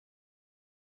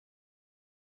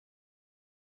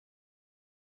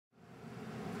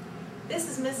This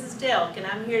is Mrs. Delk, and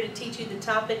I'm here to teach you the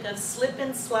topic of slip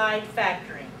and slide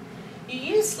factoring. You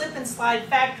use slip and slide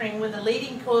factoring when the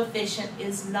leading coefficient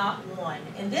is not 1.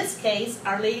 In this case,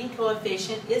 our leading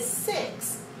coefficient is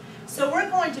 6. So we're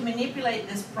going to manipulate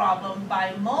this problem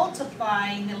by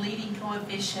multiplying the leading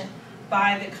coefficient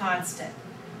by the constant.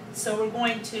 So we're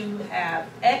going to have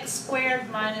x squared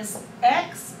minus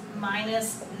x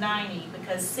minus 90,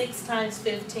 because 6 times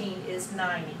 15 is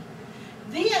 90.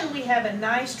 Then we have a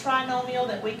nice trinomial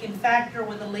that we can factor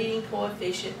with a leading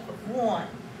coefficient of 1.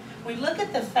 We look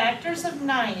at the factors of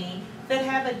 90 that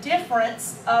have a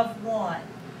difference of 1.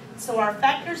 So our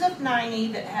factors of 90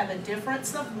 that have a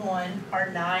difference of 1 are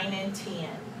 9 and 10.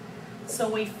 So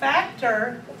we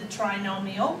factor the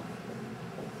trinomial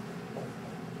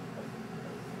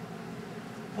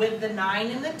with the 9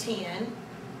 and the 10.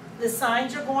 The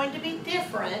signs are going to be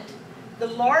different. The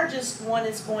largest one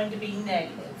is going to be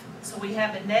negative. So we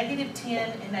have a negative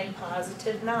 10 and a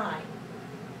positive 9.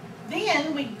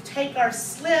 Then we take our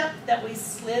slip that we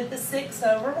slid the 6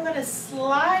 over. We're going to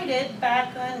slide it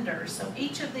back under. So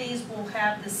each of these will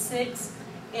have the 6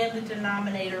 in the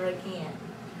denominator again.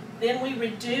 Then we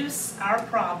reduce our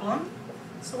problem.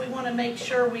 So we want to make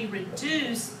sure we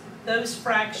reduce those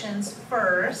fractions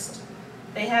first.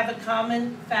 They have a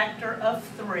common factor of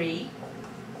 3.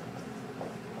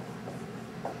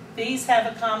 These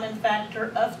have a common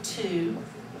factor of 2.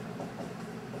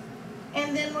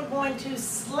 And then we're going to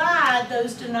slide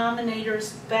those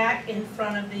denominators back in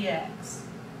front of the x.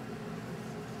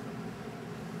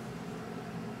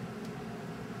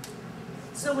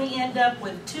 So we end up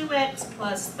with 2x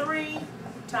plus 3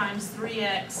 times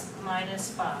 3x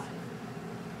minus 5.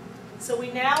 So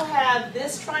we now have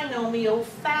this trinomial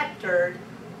factored.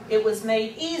 It was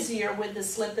made easier with the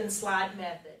slip and slide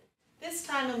method. This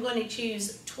time I'm going to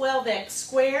choose 12x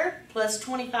squared plus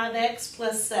 25x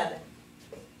plus 7.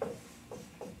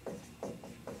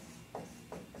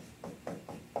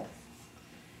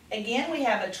 Again, we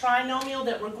have a trinomial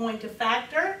that we're going to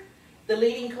factor. The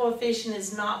leading coefficient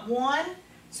is not 1,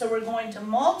 so we're going to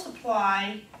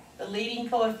multiply the leading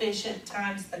coefficient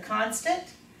times the constant.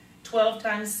 12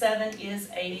 times 7 is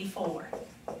 84.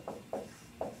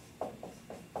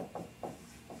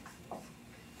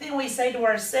 Then we say to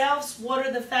ourselves, what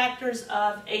are the factors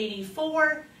of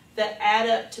 84 that add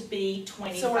up to be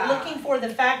 25? So we're looking for the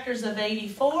factors of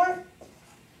 84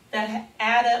 that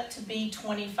add up to be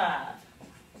 25.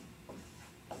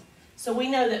 So we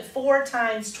know that 4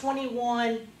 times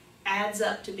 21 adds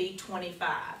up to be 25.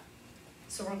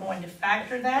 So we're going to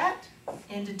factor that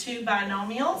into two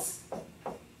binomials.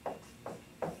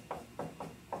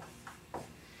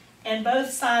 And both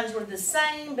signs were the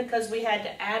same because we had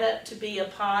to add up to be a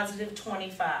positive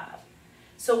 25.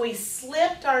 So we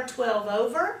slipped our 12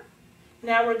 over.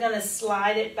 Now we're going to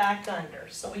slide it back under.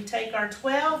 So we take our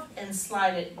 12 and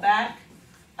slide it back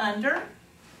under.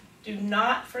 Do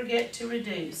not forget to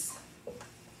reduce.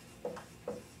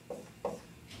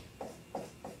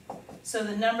 So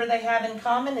the number they have in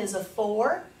common is a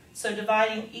 4. So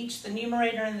dividing each the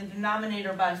numerator and the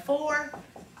denominator by 4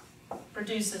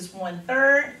 produces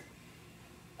 1/3.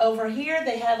 Over here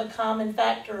they have a common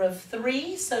factor of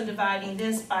 3, so dividing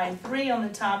this by 3 on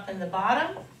the top and the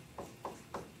bottom.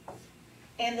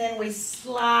 And then we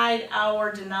slide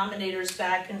our denominators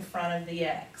back in front of the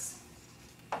x.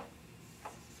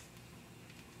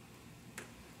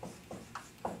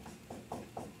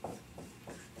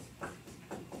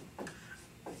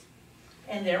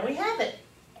 And there we have it.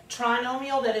 A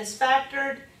trinomial that is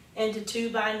factored into two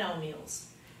binomials.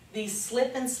 The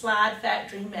slip and slide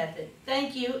factoring method.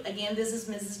 Thank you. Again, this is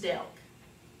Mrs. Delk.